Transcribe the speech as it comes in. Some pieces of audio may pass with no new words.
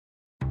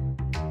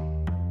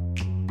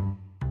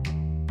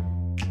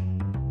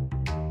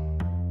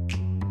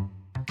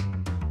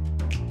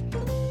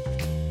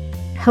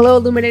Hello,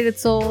 Illuminated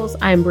Souls.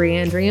 I'm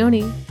Brianne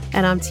Drioni.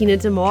 And I'm Tina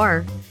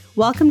Demore.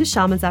 Welcome to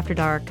Shamans After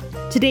Dark.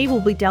 Today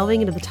we'll be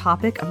delving into the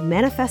topic of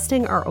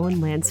manifesting our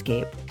own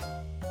landscape.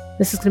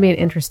 This is going to be an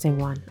interesting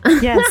one.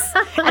 Yes.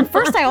 And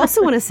first, I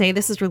also want to say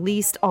this is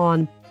released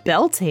on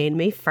Beltane,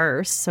 May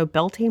 1st. So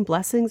Beltane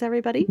blessings,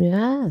 everybody.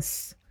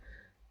 Yes.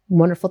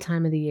 Wonderful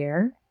time of the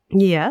year.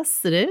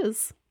 Yes, it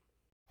is.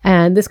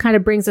 And this kind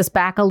of brings us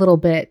back a little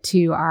bit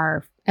to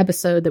our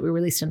episode that we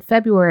released in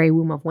February,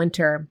 Womb of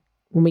Winter,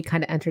 when we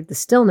kind of entered the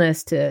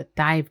stillness to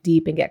dive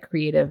deep and get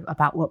creative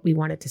about what we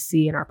wanted to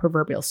see in our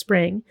proverbial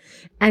spring.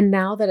 And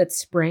now that it's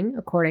spring,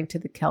 according to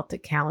the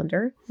Celtic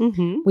calendar,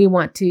 we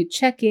want to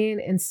check in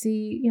and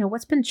see,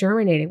 what's been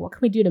germinating? What can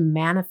we do to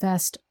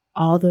manifest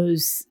all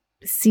those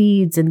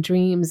seeds and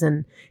dreams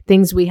and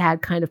things we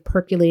had kind of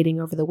percolating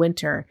over the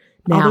winter?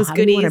 Now, all those how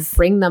goodies. do we want to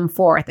bring them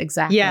forth?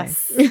 Exactly.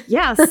 Yes.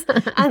 Yes.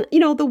 And,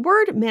 the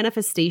word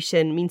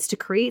manifestation means to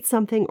create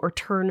something or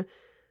turn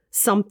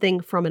something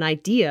from an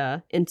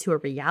idea into a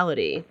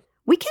reality.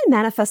 We can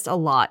manifest a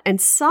lot, and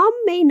some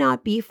may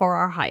not be for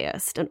our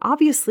highest. And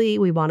obviously,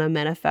 we want to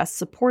manifest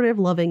supportive,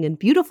 loving, and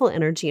beautiful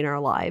energy in our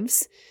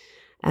lives.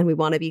 And we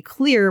want to be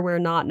clear, we're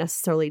not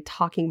necessarily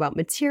talking about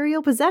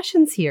material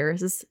possessions here.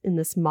 This is in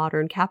this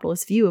modern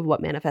capitalist view of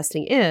what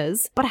manifesting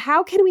is. But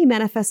how can we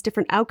manifest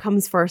different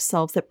outcomes for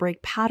ourselves that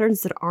break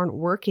patterns that aren't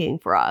working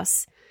for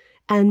us?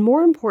 And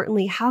more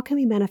importantly, how can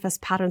we manifest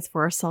patterns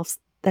for ourselves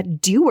that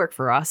do work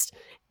for us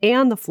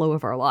and the flow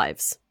of our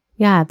lives?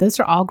 Yeah, those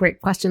are all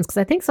great questions, because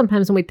I think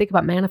sometimes when we think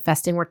about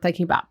manifesting, we're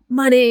thinking about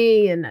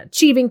money and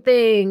achieving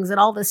things and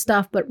all this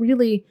stuff. But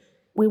really,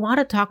 we want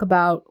to talk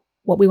about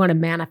what we want to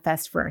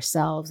manifest for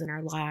ourselves and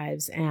our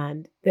lives,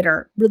 and that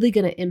are really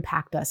going to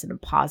impact us in a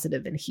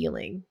positive and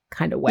healing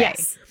kind of way.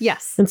 Yes.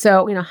 Yes. And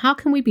so, how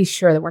can we be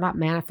sure that we're not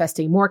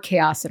manifesting more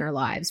chaos in our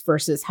lives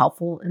versus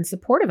helpful and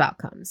supportive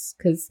outcomes?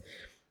 Because,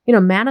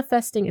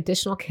 manifesting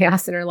additional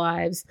chaos in our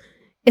lives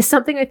is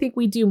something I think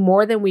we do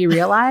more than we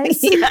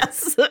realize.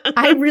 Yes.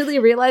 I really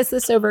realized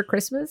this over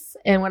Christmas.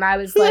 And when I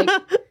was like,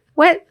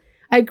 what?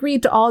 I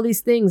agreed to all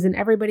these things and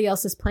everybody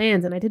else's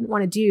plans, and I didn't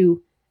want to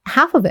do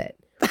half of it.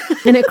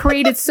 And it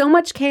created so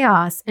much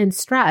chaos and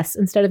stress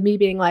instead of me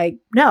being like,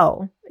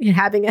 no, and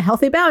having a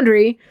healthy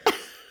boundary.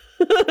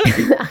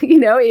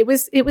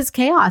 It was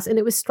chaos and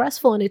it was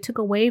stressful, and it took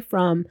away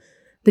from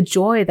the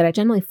joy that I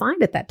generally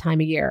find at that time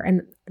of year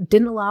and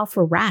didn't allow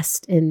for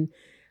rest. And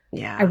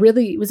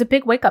it was a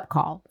big wake up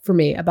call for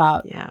me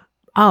about,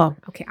 oh,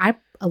 okay, I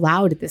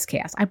allowed this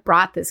chaos. I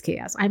brought this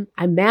chaos.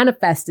 I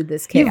manifested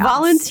this chaos. You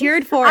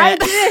volunteered for it.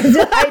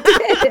 I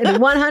did.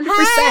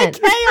 100%.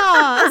 Hey,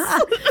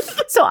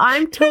 chaos. So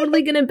I'm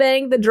totally going to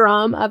bang the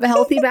drum of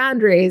healthy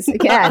boundaries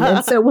again.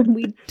 And so when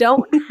we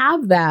don't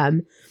have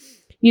them,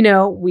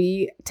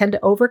 we tend to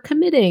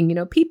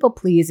overcommitting, people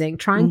pleasing,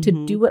 trying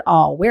to do it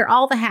all, wear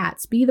all the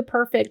hats, be the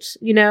perfect,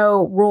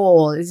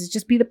 role, is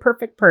just be the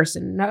perfect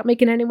person, not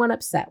making anyone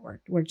upset.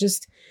 We're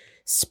just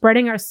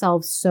spreading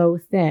ourselves so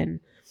thin.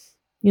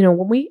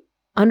 When we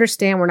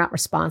understand we're not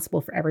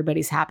responsible for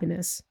everybody's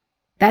happiness,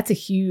 that's a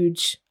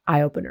huge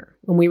eye opener.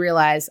 When we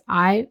realize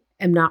I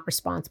am not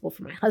responsible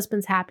for my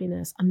husband's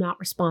happiness, I'm not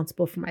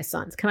responsible for my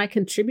sons. Can I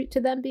contribute to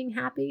them being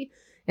happy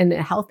in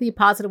a healthy,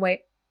 positive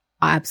way?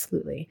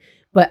 Absolutely.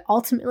 But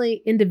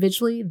ultimately,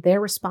 individually,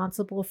 they're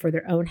responsible for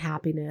their own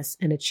happiness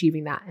and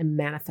achieving that and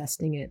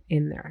manifesting it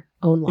in their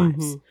own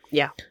lives.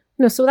 Yeah.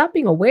 So without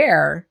being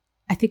aware,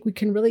 I think we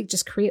can really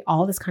just create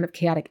all this kind of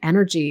chaotic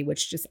energy,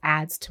 which just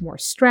adds to more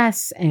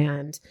stress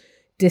and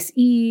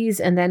dis-ease.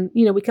 And then,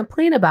 we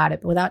complain about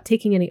it, but without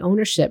taking any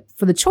ownership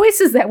for the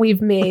choices that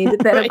we've made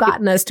that have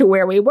gotten us to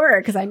where we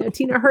were. Because I know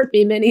Tina heard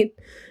me many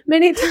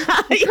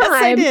times Yes,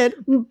 I did.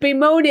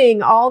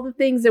 bemoaning all the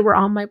things that were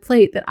on my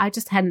plate that I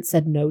just hadn't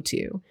said no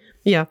to.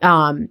 Yeah.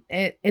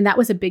 And that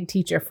was a big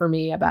teacher for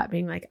me about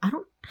being like, I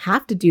don't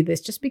have to do this.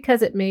 Just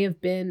because it may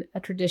have been a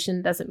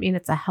tradition doesn't mean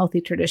it's a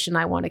healthy tradition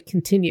I want to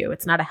continue.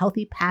 It's not a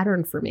healthy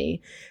pattern for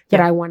me that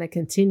I want to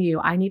continue.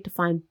 I need to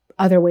find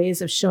other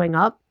ways of showing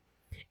up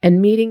and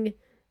meeting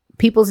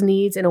people's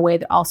needs in a way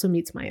that also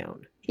meets my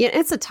own. Yeah,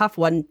 it's a tough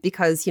one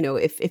because,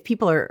 if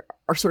people are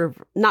sort of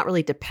not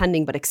really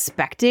depending, but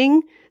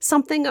expecting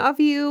something of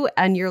you,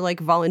 and you're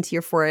like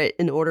volunteer for it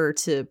in order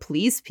to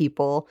please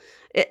people,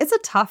 it's a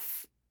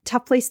tough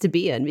place to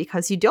be in,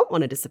 because you don't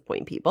want to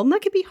disappoint people. And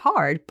that can be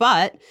hard,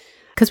 but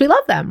because we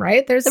love them,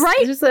 right?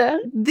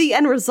 The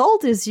end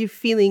result is you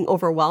feeling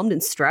overwhelmed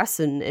and stressed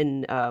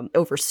and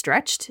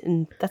overstretched,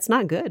 and that's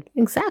not good.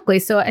 Exactly.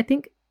 So I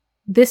think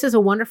this is a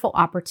wonderful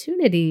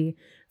opportunity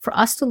for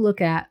us to look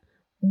at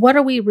what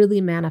are we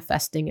really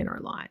manifesting in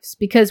our lives?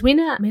 Because we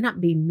may not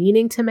be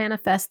meaning to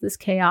manifest this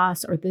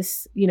chaos or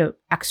this,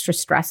 extra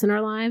stress in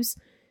our lives,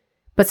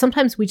 but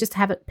sometimes we just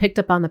haven't picked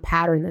up on the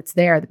pattern that's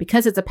there.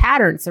 Because it's a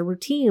pattern, it's a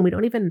routine, we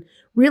don't even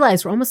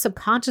realize we're almost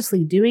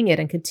subconsciously doing it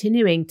and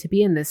continuing to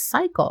be in this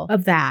cycle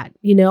of that,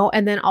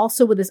 and then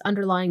also with this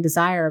underlying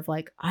desire of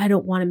like, I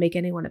don't want to make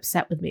anyone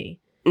upset with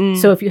me.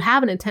 So if you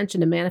have an intention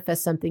to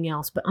manifest something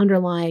else, but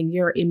underlying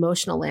your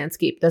emotional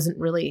landscape doesn't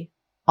really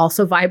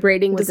also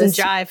vibrating with Doesn't this,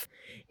 jive.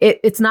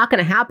 it's not going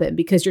to happen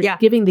because you're Yeah.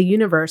 giving the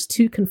universe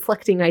two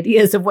conflicting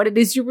ideas of what it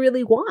is you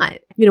really want.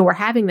 You know, we're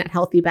having that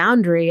healthy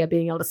boundary of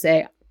being able to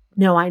say,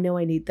 no, I know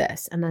I need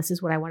this, and this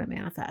is what I want to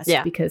manifest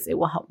because it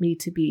will help me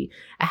to be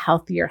a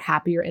healthier,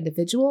 happier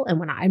individual. And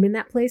when I'm in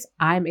that place,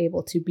 I'm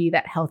able to be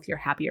that healthier,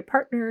 happier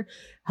partner,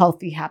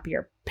 healthy,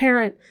 happier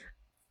parent.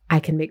 I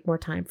can make more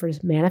time for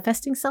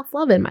manifesting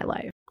self-love in my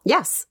life.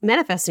 Yes,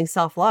 manifesting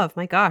self-love.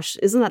 My gosh,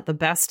 isn't that the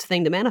best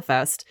thing to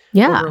manifest?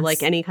 Yeah. Over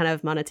like any kind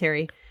of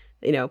monetary,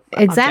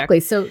 Exactly.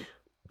 object. So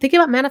think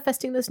about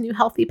manifesting those new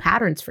healthy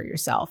patterns for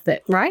yourself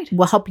that Right.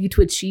 will help you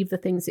to achieve the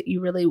things that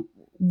you really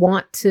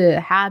want to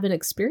have and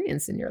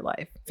experience in your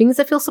life. Things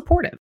that feel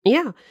supportive.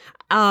 Yeah.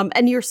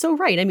 And you're so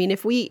right. I mean,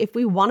 if we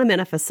want to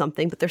manifest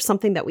something, but there's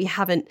something that we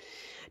haven't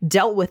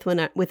dealt with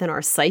within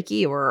our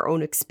psyche or our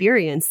own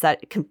experience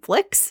that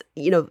conflicts,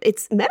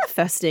 it's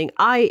manifesting.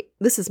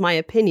 This is my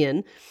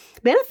opinion.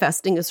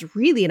 Manifesting is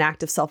really an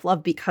act of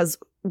self-love because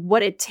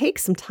what it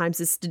takes sometimes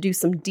is to do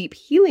some deep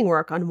healing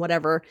work on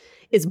whatever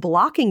is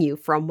blocking you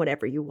from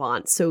whatever you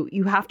want. So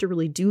you have to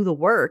really do the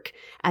work,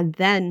 and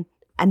then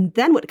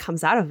what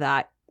comes out of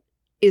that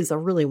is a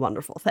really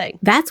wonderful thing.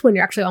 That's when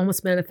you're actually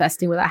almost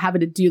manifesting without having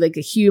to do like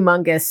a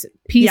humongous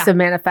piece of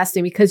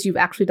manifesting, because you've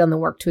actually done the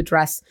work to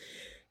address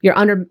you're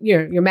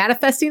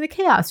manifesting the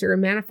chaos. You're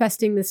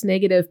manifesting this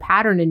negative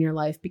pattern in your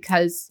life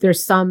because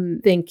there's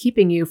something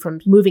keeping you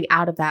from moving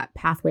out of that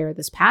pathway or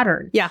this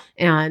pattern. Yeah.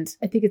 And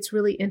I think it's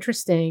really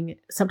interesting.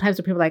 Sometimes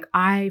when people are like,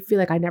 I feel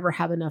like I never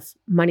have enough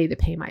money to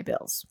pay my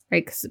bills,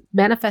 right? Because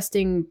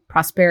manifesting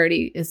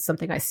prosperity is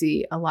something I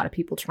see a lot of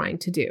people trying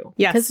to do.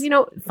 Yes.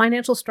 Because,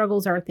 financial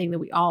struggles are a thing that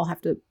we all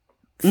have to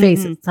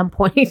face at some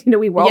point.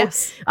 We roll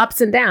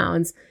ups and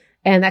downs,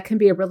 and that can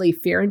be a really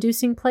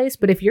fear-inducing place.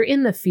 But if you're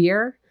in the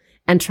fear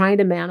and trying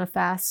to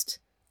manifest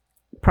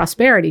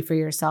prosperity for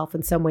yourself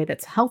in some way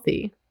that's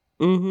healthy,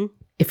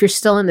 if you're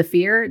still in the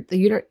fear,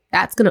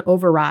 that's going to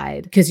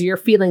override because you're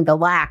feeling the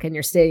lack and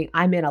you're saying,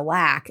 I'm in a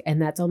lack.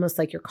 And that's almost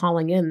like you're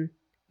calling in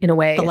a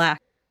way,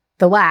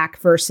 the lack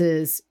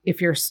versus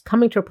if you're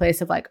coming to a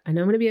place of like, I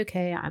know I'm going to be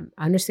okay. I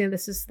understand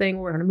this is the thing.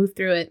 We're going to move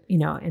through it,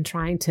 and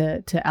trying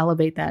to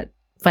elevate that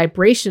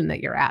vibration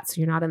that you're at.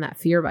 So you're not in that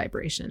fear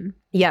vibration.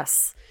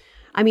 Yes.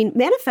 I mean,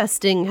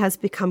 manifesting has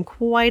become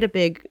quite a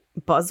big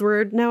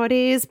buzzword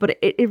nowadays, but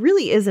it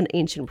really is an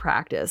ancient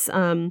practice.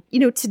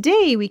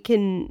 Today we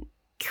can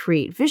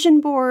create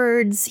vision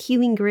boards,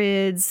 healing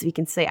grids. We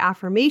can say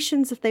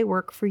affirmations if they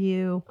work for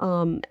you.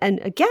 And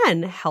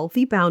again,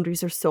 healthy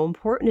boundaries are so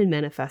important in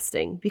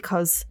manifesting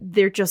because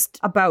they're just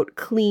about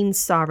clean,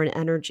 sovereign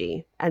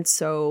energy. And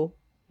so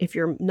if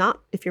you're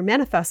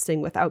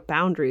manifesting without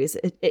boundaries,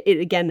 it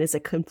again is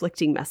a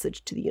conflicting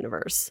message to the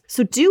universe.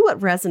 So do what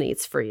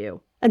resonates for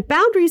you. And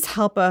boundaries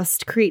help us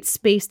to create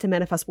space to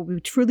manifest what we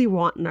truly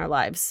want in our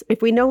lives.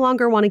 If we no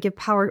longer want to give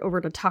power over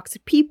to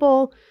toxic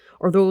people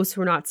or those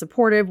who are not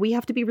supportive, we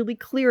have to be really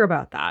clear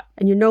about that.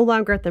 And you're no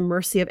longer at the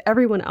mercy of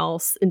everyone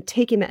else and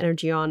taking that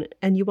energy on,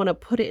 and you want to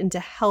put it into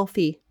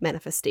healthy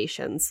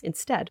manifestations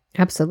instead.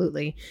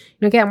 Absolutely.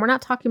 Again, we're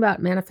not talking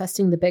about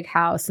manifesting the big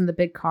house and the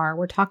big car.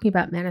 We're talking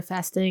about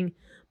manifesting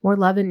more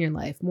love in your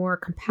life, more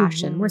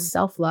compassion, more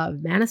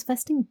self-love,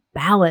 manifesting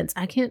balance.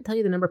 I can't tell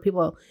you the number of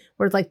people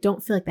where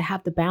don't feel like they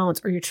have the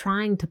balance, or you're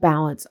trying to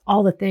balance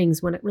all the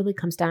things when it really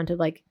comes down to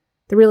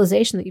the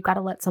realization that you've got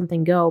to let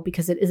something go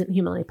because it isn't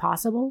humanly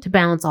possible to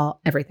balance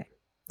everything.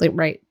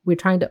 Right. We're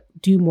trying to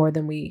do more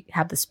than we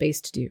have the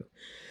space to do.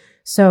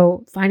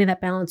 So finding that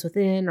balance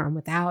within or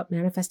without,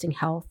 manifesting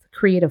health,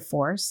 creative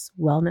force,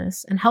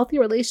 wellness, and healthy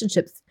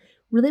relationships.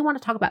 Really want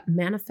to talk about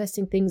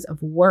manifesting things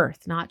of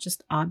worth, not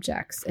just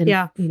objects. And,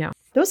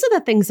 those are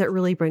the things that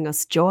really bring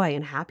us joy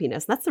and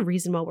happiness. That's the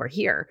reason why we're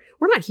here.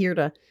 We're not here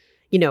to,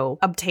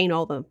 obtain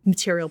all the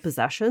material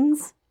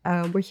possessions.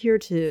 We're here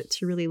to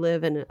really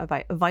live in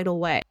a vital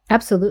way.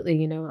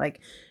 Absolutely.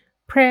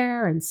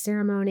 Prayer and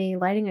ceremony,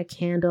 lighting a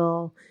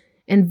candle,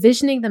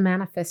 envisioning the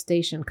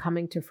manifestation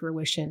coming to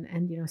fruition,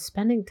 and,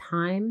 spending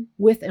time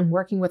with and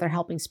working with our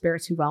helping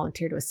spirits who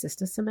volunteer to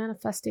assist us in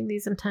manifesting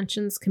these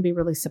intentions can be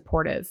really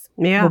supportive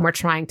when we're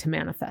trying to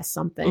manifest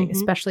something,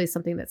 especially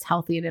something that's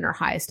healthy and in our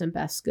highest and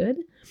best good.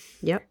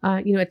 Yep.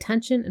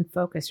 Attention and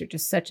focus are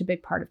just such a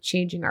big part of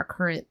changing our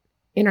current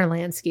inner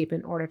landscape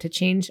in order to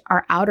change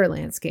our outer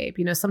landscape.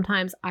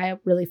 Sometimes I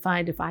really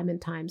find if I'm in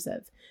times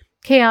of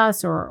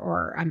chaos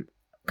or I'm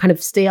kind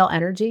of stale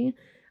energy,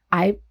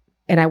 I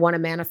want to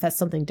manifest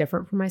something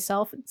different for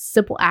myself. It's a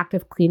simple act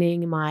of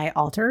cleaning my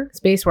altar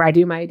space where I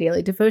do my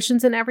daily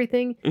devotions and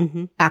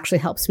everything actually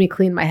helps me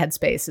clean my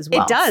headspace as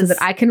well. It does. So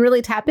that I can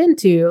really tap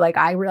into,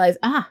 I realize,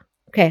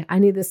 okay, I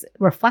need this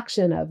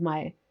reflection of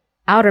my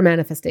outer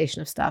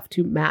manifestation of stuff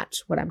to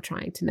match what I'm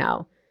trying to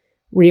now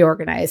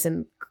reorganize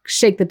and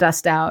shake the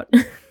dust out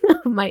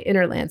of my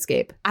inner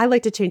landscape. I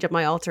like to change up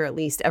my altar at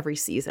least every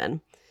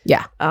season.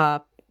 Yeah.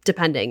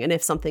 Depending. And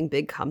if something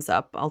big comes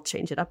up, I'll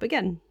change it up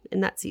again in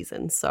that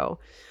season. So,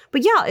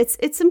 but yeah,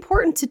 it's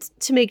important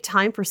to make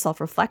time for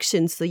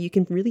self-reflection so you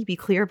can really be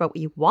clear about what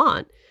you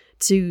want.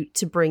 to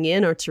bring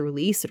in or to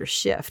release or to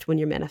shift when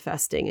you're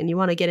manifesting. And you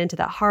want to get into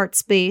that heart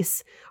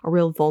space, a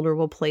real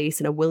vulnerable place,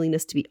 and a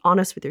willingness to be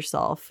honest with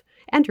yourself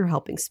and your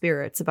helping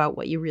spirits about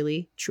what you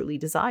really, truly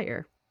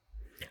desire.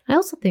 I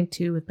also think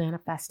too, with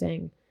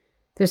manifesting,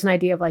 there's an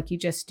idea of like, you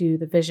just do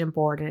the vision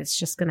board and it's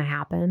just going to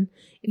happen.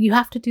 You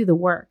have to do the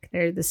work.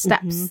 There are the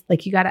steps.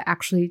 Like you got to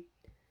actually,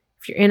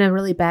 if you're in a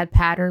really bad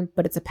pattern,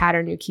 but it's a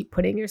pattern you keep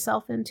putting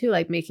yourself into,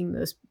 like making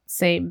those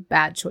same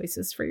bad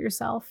choices for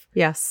yourself.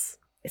 Yes.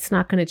 It's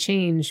not going to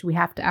change. We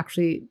have to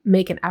actually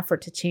make an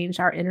effort to change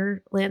our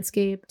inner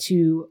landscape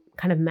to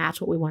kind of match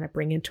what we want to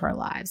bring into our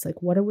lives. Like,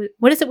 what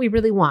is it we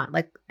really want?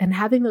 Like, and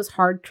having those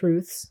hard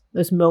truths,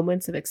 those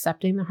moments of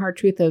accepting the hard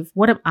truth of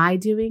what am I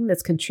doing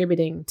that's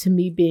contributing to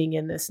me being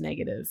in this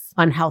negative,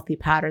 unhealthy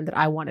pattern that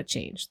I want to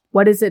change?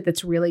 What is it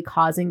that's really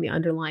causing the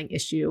underlying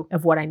issue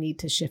of what I need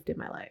to shift in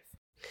my life?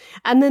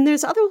 And then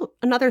there's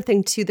another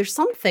thing too. There's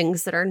some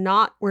things that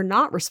we're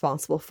not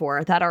responsible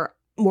for that are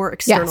more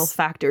external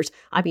factors.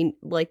 I mean,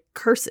 like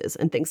curses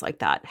and things like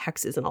that,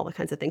 hexes and all the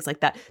kinds of things like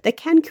that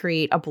can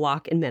create a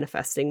block in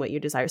manifesting what you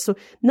desire. So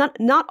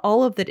not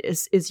all of that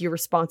is your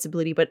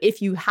responsibility, but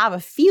if you have a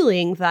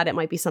feeling that it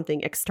might be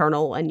something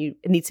external and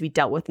it needs to be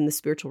dealt with in the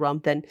spiritual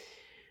realm,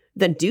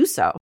 then do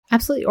so.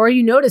 Absolutely. Or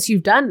you notice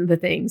you've done the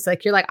things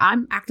like you're like,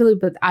 I'm actively,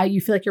 but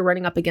you feel like you're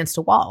running up against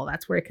a wall.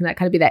 That's where it can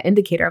kind of be that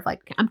indicator of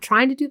like, I'm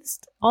trying to do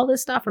all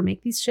this stuff or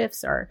make these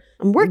shifts or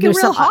I'm working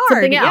real hard.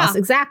 Something else. Yeah.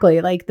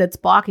 Exactly. Like that's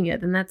blocking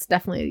it. And that's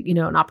definitely,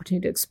 an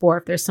opportunity to explore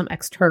if there's some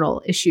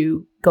external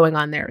issue going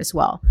on there as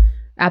well.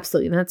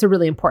 Absolutely. And that's a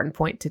really important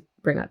point to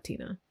bring up,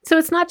 Tina. So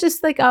it's not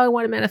just like, oh, I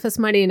want to manifest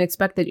money and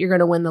expect that you're going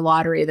to win the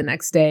lottery the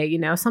next day.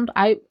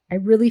 I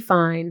really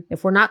find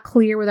if we're not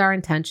clear with our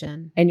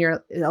intention and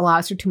it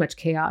allows for too much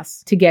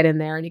chaos to get in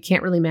there and you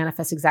can't really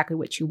manifest exactly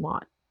what you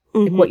want,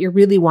 like what you're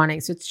really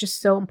wanting. So it's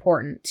just so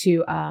important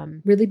to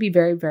really be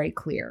very, very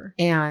clear.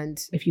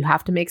 And if you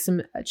have to make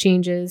some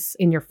changes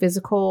in your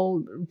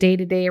physical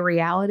day-to-day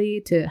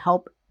reality to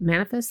help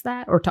manifest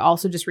that, or to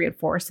also just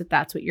reinforce that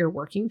that's what you're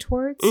working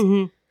towards,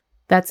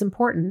 that's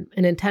important.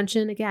 And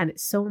intention, again,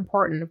 it's so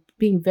important.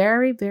 Being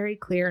very, very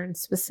clear and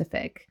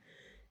specific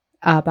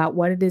about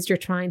what it is you're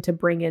trying to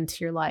bring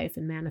into your life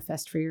and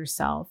manifest for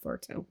yourself, or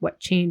to what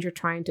change you're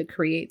trying to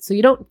create. So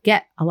you don't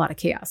get a lot of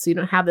chaos. So you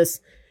don't have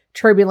this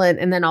turbulent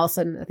and then all of a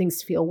sudden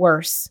things feel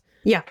worse.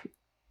 Yeah.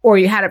 Or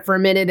you had it for a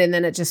minute and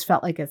then it just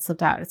felt like it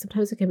slipped out.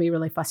 Sometimes it can be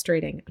really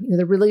frustrating.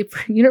 The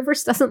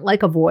universe doesn't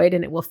like a void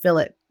and it will fill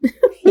it.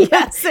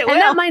 Yes, it will.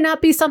 And that might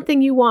not be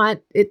something you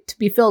want it to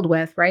be filled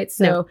with, right?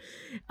 So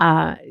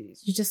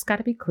you just got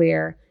to be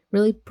clear,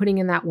 really putting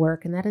in that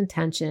work and that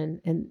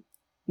intention. And,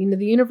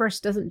 the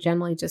universe doesn't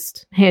generally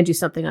just hand you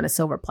something on a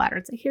silver platter.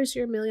 It's like, here's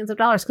your millions of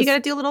dollars. You got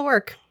to do a little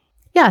work.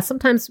 Yeah,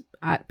 sometimes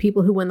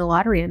people who win the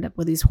lottery end up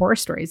with these horror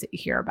stories that you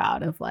hear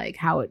about of like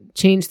how it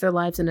changed their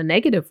lives in a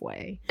negative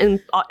way.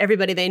 And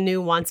everybody they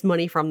knew wants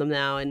money from them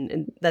now.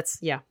 And that's,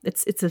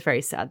 it's a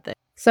very sad thing.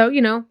 So,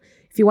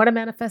 if you want to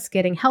manifest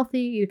getting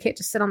healthy, you can't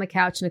just sit on the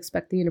couch and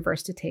expect the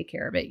universe to take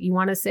care of it. You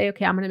want to say,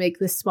 okay, I'm going to make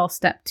this small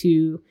step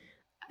to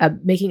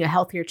making a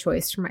healthier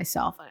choice for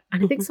myself.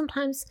 And I think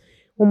sometimes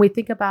when we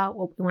think about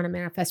what we want to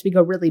manifest, we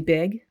go really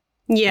big.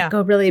 Yeah.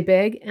 Go really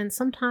big. And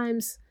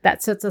sometimes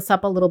that sets us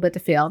up a little bit to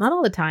fail. Not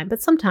all the time,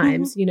 but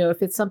sometimes,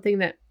 if it's something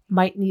that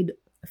might need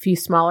a few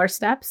smaller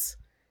steps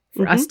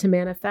for us to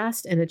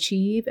manifest and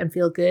achieve and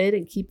feel good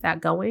and keep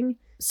that going,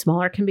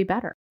 smaller can be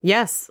better.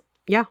 Yes.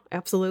 Yeah,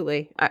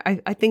 absolutely.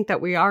 I think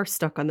that we are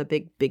stuck on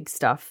the big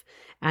stuff,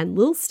 and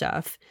little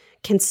stuff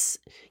can,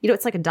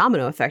 it's like a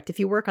domino effect. If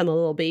you work on the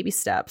little baby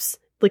steps,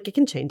 like it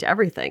can change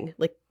everything.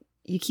 Like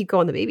you keep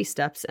going the baby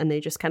steps and they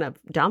just kind of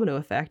domino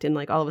effect. And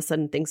like all of a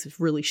sudden things have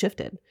really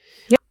shifted.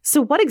 Yep.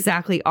 So what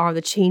exactly are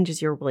the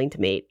changes you're willing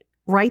to make?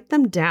 Write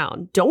them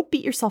down. Don't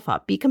beat yourself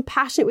up. Be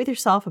compassionate with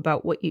yourself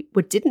about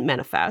what didn't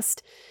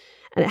manifest.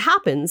 And it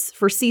happens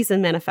for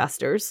seasoned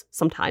manifestors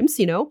sometimes,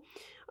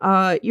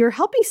 your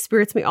helping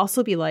spirits may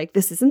also be like,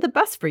 this isn't the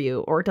best for you,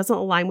 or it doesn't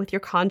align with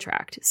your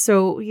contract.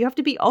 So you have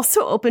to be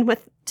also open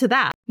to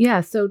that.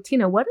 Yeah. So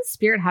Tina, what does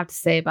spirit have to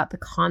say about the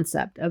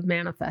concept of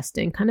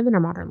manifesting kind of in our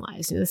modern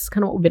lives? This is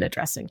kind of what we've been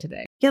addressing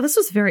today. Yeah, this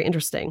was very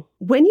interesting.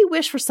 When you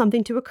wish for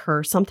something to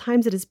occur,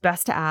 sometimes it is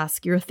best to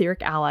ask your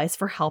etheric allies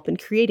for help in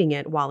creating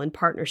it while in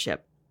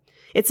partnership.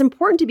 It's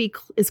important to be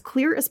as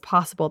clear as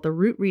possible the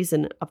root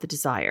reason of the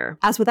desire,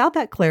 as without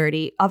that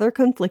clarity, other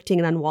conflicting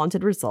and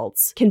unwanted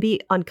results can be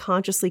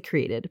unconsciously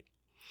created.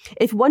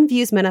 If one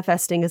views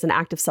manifesting as an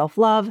act of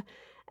self-love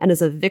and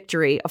as a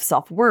victory of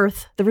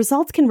self-worth, the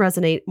results can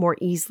resonate more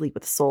easily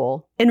with the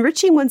soul.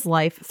 Enriching one's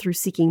life through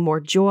seeking more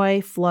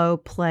joy, flow,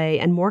 play,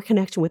 and more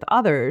connection with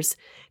others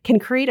can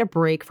create a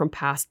break from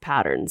past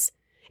patterns.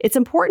 It's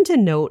important to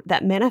note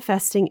that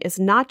manifesting is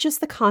not just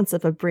the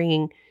concept of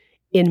bringing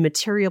in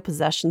material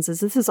possessions,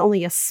 as this is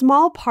only a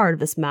small part of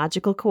this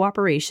magical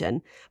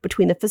cooperation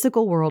between the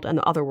physical world and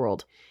the other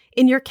world.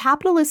 In your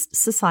capitalist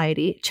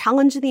society,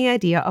 challenging the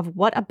idea of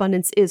what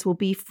abundance is will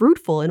be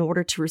fruitful in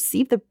order to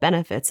receive the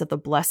benefits of the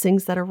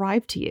blessings that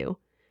arrive to you.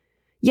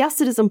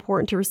 Yes, it is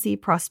important to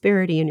receive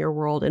prosperity in your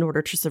world in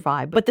order to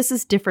survive, but this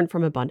is different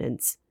from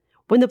abundance.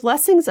 When the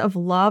blessings of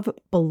love,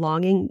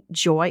 belonging,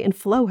 joy, and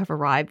flow have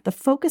arrived, the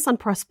focus on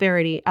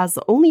prosperity as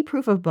the only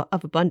proof of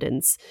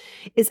abundance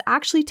is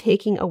actually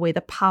taking away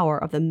the power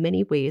of the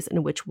many ways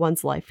in which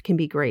one's life can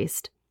be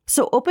graced.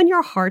 So open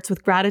your hearts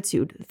with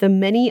gratitude, the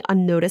many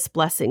unnoticed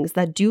blessings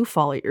that do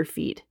fall at your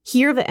feet.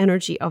 Here, the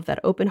energy of that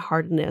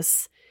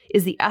open-heartedness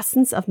is the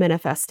essence of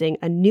manifesting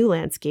a new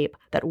landscape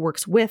that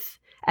works with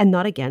and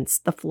not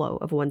against the flow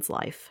of one's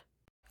life.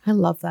 I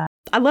love that.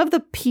 I love the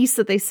piece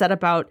that they said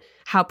about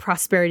how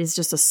prosperity is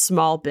just a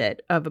small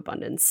bit of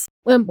abundance.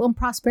 Well,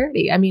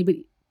 prosperity. I mean, but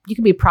you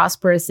can be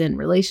prosperous in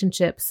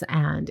relationships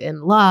and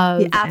in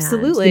love. Yeah,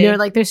 absolutely. And,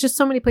 like there's just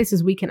so many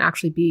places we can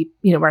actually be,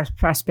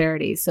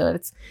 prosperity. So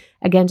it's,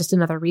 again, just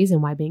another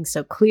reason why being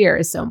so clear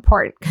is so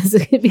important, because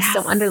it can be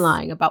so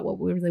underlying about what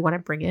we really want to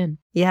bring in.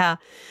 Yeah.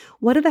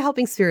 What do the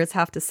helping spirits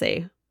have to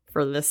say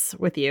for this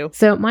with you?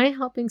 So my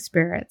helping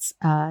spirits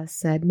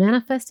said,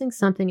 manifesting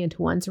something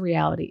into one's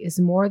reality is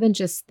more than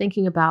just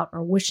thinking about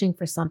or wishing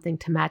for something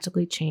to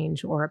magically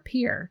change or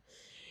appear.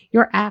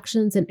 Your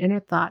actions and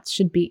inner thoughts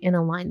should be in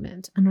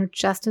alignment and are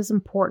just as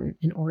important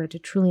in order to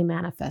truly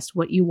manifest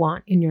what you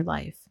want in your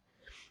life.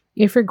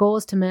 If your goal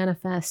is to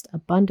manifest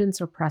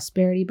abundance or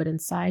prosperity, but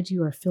inside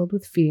you are filled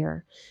with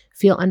fear,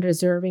 feel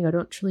undeserving, or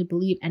don't truly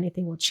believe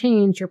anything will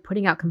change, you're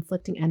putting out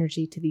conflicting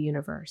energy to the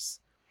universe.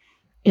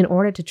 In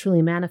order to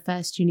truly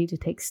manifest, you need to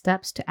take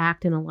steps to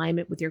act in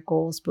alignment with your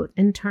goals, both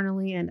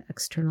internally and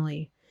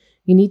externally.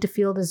 You need to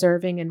feel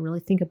deserving and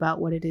really think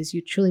about what it is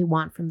you truly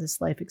want from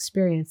this life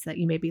experience that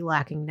you may be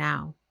lacking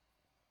now.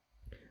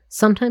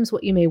 Sometimes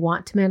what you may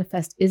want to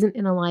manifest isn't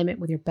in alignment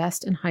with your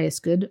best and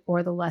highest good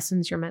or the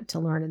lessons you're meant to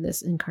learn in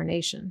this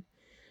incarnation.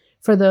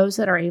 For those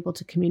that are able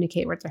to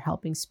communicate with their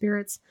helping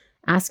spirits,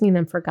 asking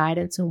them for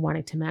guidance and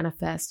wanting to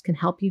manifest can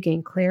help you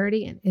gain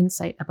clarity and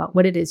insight about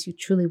what it is you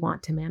truly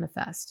want to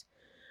manifest.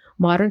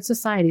 Modern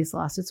society has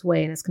lost its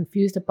way and has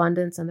confused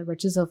abundance and the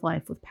riches of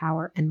life with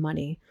power and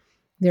money.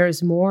 There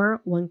is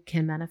more one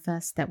can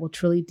manifest that will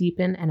truly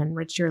deepen and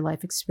enrich your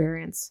life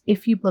experience.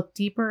 If you look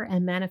deeper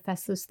and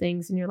manifest those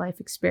things in your life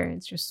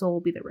experience, your soul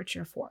will be the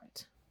richer for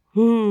it.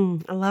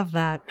 I love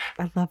that.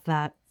 I love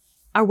that.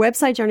 Our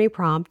website journey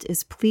prompt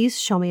is, please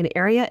show me an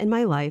area in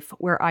my life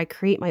where I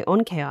create my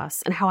own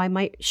chaos and how I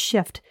might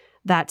shift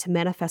that to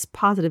manifest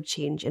positive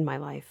change in my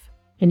life.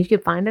 And you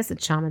can find us at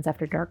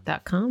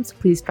shamansafterdark.com, so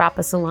please drop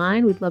us a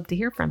line. We'd love to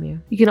hear from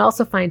you. You can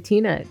also find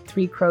Tina at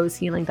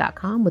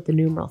 3crowshealing.com with the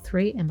numeral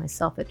 3 and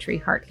myself at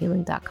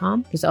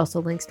treehearthealing.com. There's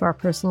also links to our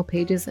personal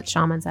pages at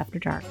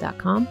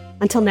shamansafterdark.com.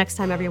 Until next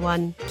time,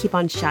 everyone, keep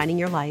on shining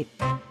your light.